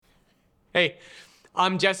Hey,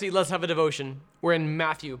 I'm Jesse. Let's have a devotion. We're in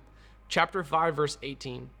Matthew chapter 5, verse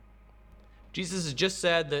 18. Jesus has just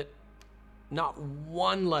said that not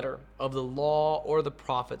one letter of the law or the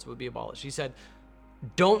prophets would be abolished. He said,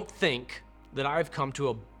 don't think that I've come to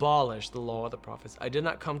abolish the law or the prophets. I did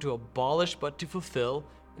not come to abolish, but to fulfill.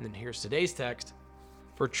 And then here's today's text.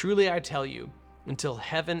 For truly I tell you, until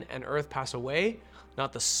heaven and earth pass away,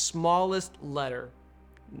 not the smallest letter,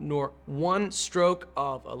 nor one stroke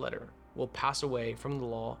of a letter will pass away from the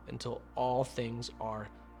law until all things are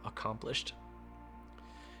accomplished.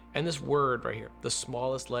 And this word right here, the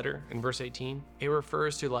smallest letter in verse 18, it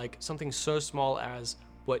refers to like something so small as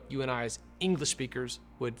what you and I as English speakers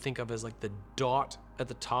would think of as like the dot at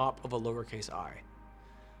the top of a lowercase I.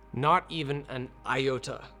 Not even an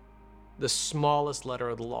iota, the smallest letter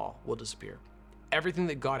of the law will disappear. Everything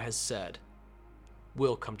that God has said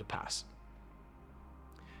will come to pass.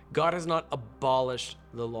 God has not abolished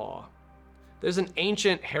the law. There's an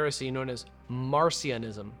ancient heresy known as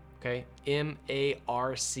Marcionism, okay? M-A-R-C-I,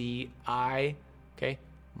 okay?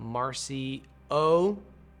 Marcionism,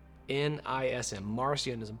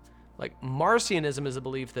 Marcionism. Like Marcionism is a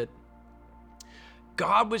belief that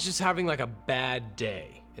God was just having like a bad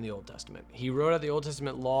day in the Old Testament. He wrote out the Old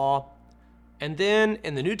Testament law, and then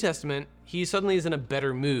in the New Testament, he suddenly is in a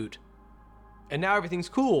better mood. And now everything's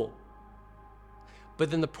cool.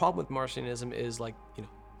 But then the problem with Marcionism is like,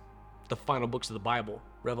 the final books of the Bible,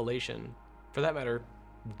 Revelation, for that matter,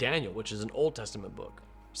 Daniel, which is an Old Testament book,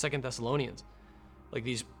 2 Thessalonians, like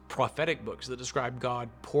these prophetic books that describe God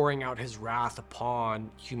pouring out his wrath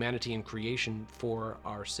upon humanity and creation for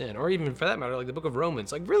our sin, or even for that matter, like the book of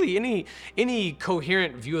Romans. Like really any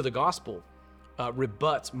coherent view of the gospel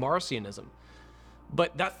rebuts Marcionism.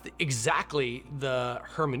 But that's exactly the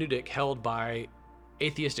hermeneutic held by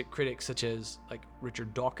atheistic critics such as like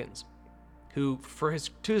Richard Dawkins, who,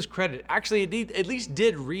 to his credit, actually at least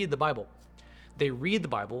did read the Bible. They read the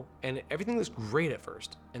Bible, and everything looks great at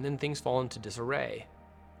first, and then things fall into disarray.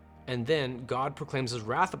 And then God proclaims his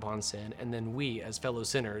wrath upon sin, and then we, as fellow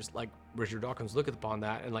sinners, like Richard Dawkins, look upon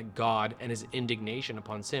that, and like God and his indignation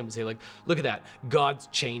upon sin, and say like, look at that, God's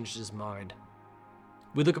changed his mind.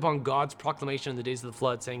 We look upon God's proclamation in the days of the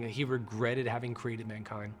flood, saying that he regretted having created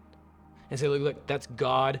mankind. And say, look, that's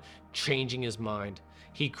God changing his mind.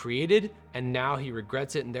 He created, and now he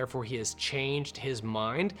regrets it, and therefore he has changed his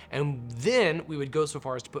mind. And then we would go so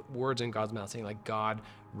far as to put words in God's mouth, saying like, God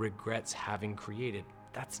regrets having created.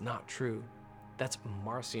 That's not true. That's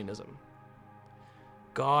Marcionism.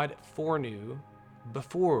 God foreknew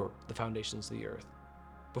before the foundations of the earth,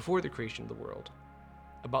 before the creation of the world,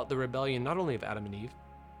 about the rebellion not only of Adam and Eve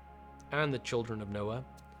and the children of Noah,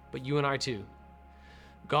 but you and I too.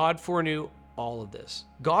 God foreknew all of this.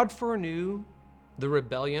 God foreknew the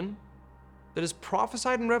rebellion that is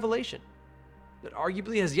prophesied in Revelation, that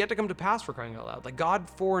arguably has yet to come to pass, for crying out loud. Like God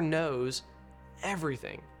foreknows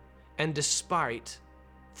everything. And despite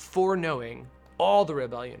foreknowing all the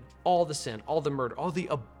rebellion, all the sin, all the murder, all the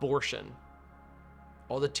abortion,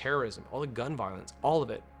 all the terrorism, all the gun violence, all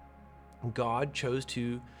of it, God chose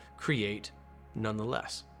to create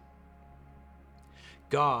nonetheless.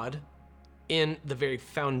 God, in the very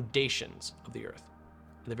foundations of the earth,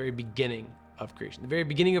 in the very beginning of creation, the very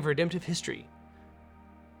beginning of redemptive history,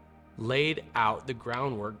 laid out the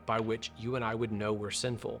groundwork by which you and I would know we're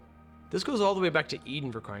sinful. This goes all the way back to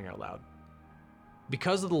Eden, for crying out loud.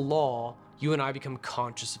 Because of the law, you and I become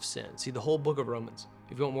conscious of sin. See the whole book of Romans.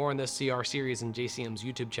 If you want more on this, see our series in JCM's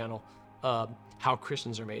YouTube channel, How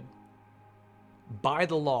Christians Are Made. By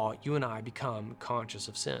the law, you and I become conscious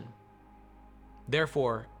of sin.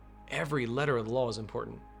 Therefore, every letter of the law is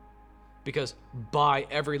important, because by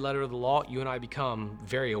every letter of the law, you and I become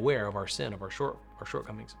very aware of our sin, of our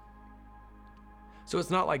shortcomings. So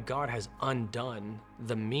it's not like God has undone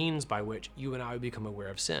the means by which you and I would become aware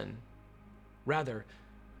of sin. Rather,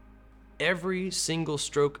 every single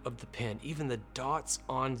stroke of the pen, even the dots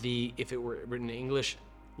on the, if it were written in English,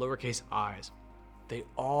 lowercase i's, they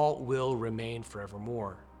all will remain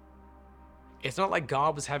forevermore. It's not like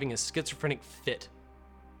God was having a schizophrenic fit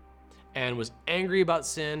and was angry about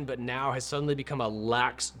sin, but now has suddenly become a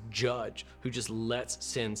lax judge who just lets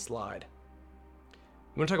sin slide.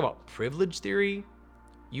 You want to talk about privilege theory?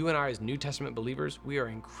 You and I, as New Testament believers, we are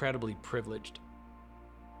incredibly privileged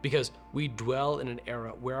because we dwell in an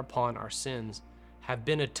era whereupon our sins have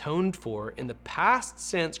been atoned for in the past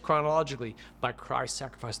sense chronologically by Christ's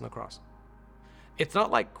sacrifice on the cross. It's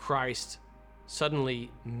not like Christ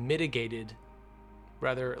suddenly mitigated,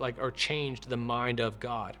 rather like, or changed the mind of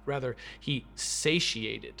God. Rather, he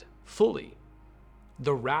satiated fully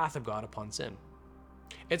the wrath of God upon sin.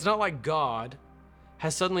 It's not like God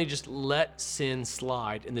has suddenly just let sin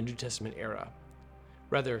slide in the New Testament era.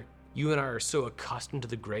 Rather, you and I are so accustomed to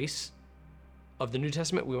the grace of the New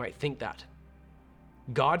Testament, we might think that.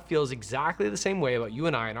 God feels exactly the same way about you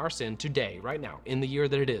and I and our sin today, right now, in the year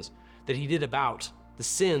that it is, that he did about the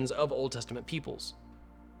sins of Old Testament peoples.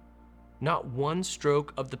 Not one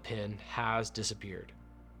stroke of the pen has disappeared.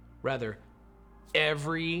 Rather,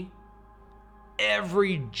 every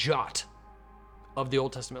jot of the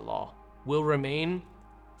Old Testament law will remain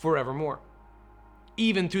forevermore,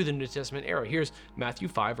 even through the New Testament era. Here's Matthew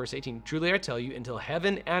 5, verse 18. Truly I tell you, until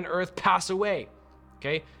heaven and earth pass away.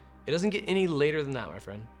 Okay? It doesn't get any later than that, my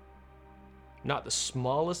friend. Not the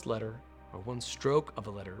smallest letter or one stroke of a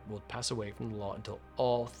letter will pass away from the law until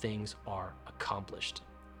all things are accomplished.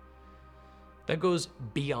 That goes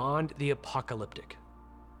beyond the apocalyptic.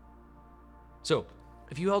 So,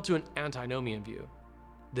 if you held to an antinomian view,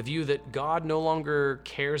 the view that God no longer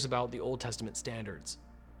cares about the Old Testament standards,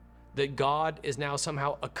 that God is now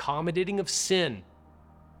somehow accommodating of sin,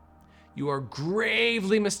 you are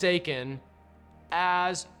gravely mistaken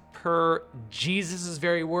as per Jesus'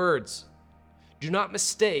 very words. Do not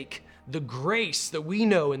mistake the grace that we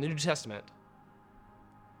know in the New Testament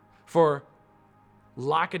for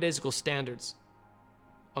lackadaisical standards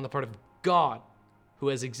on the part of God who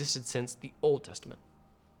has existed since the Old Testament.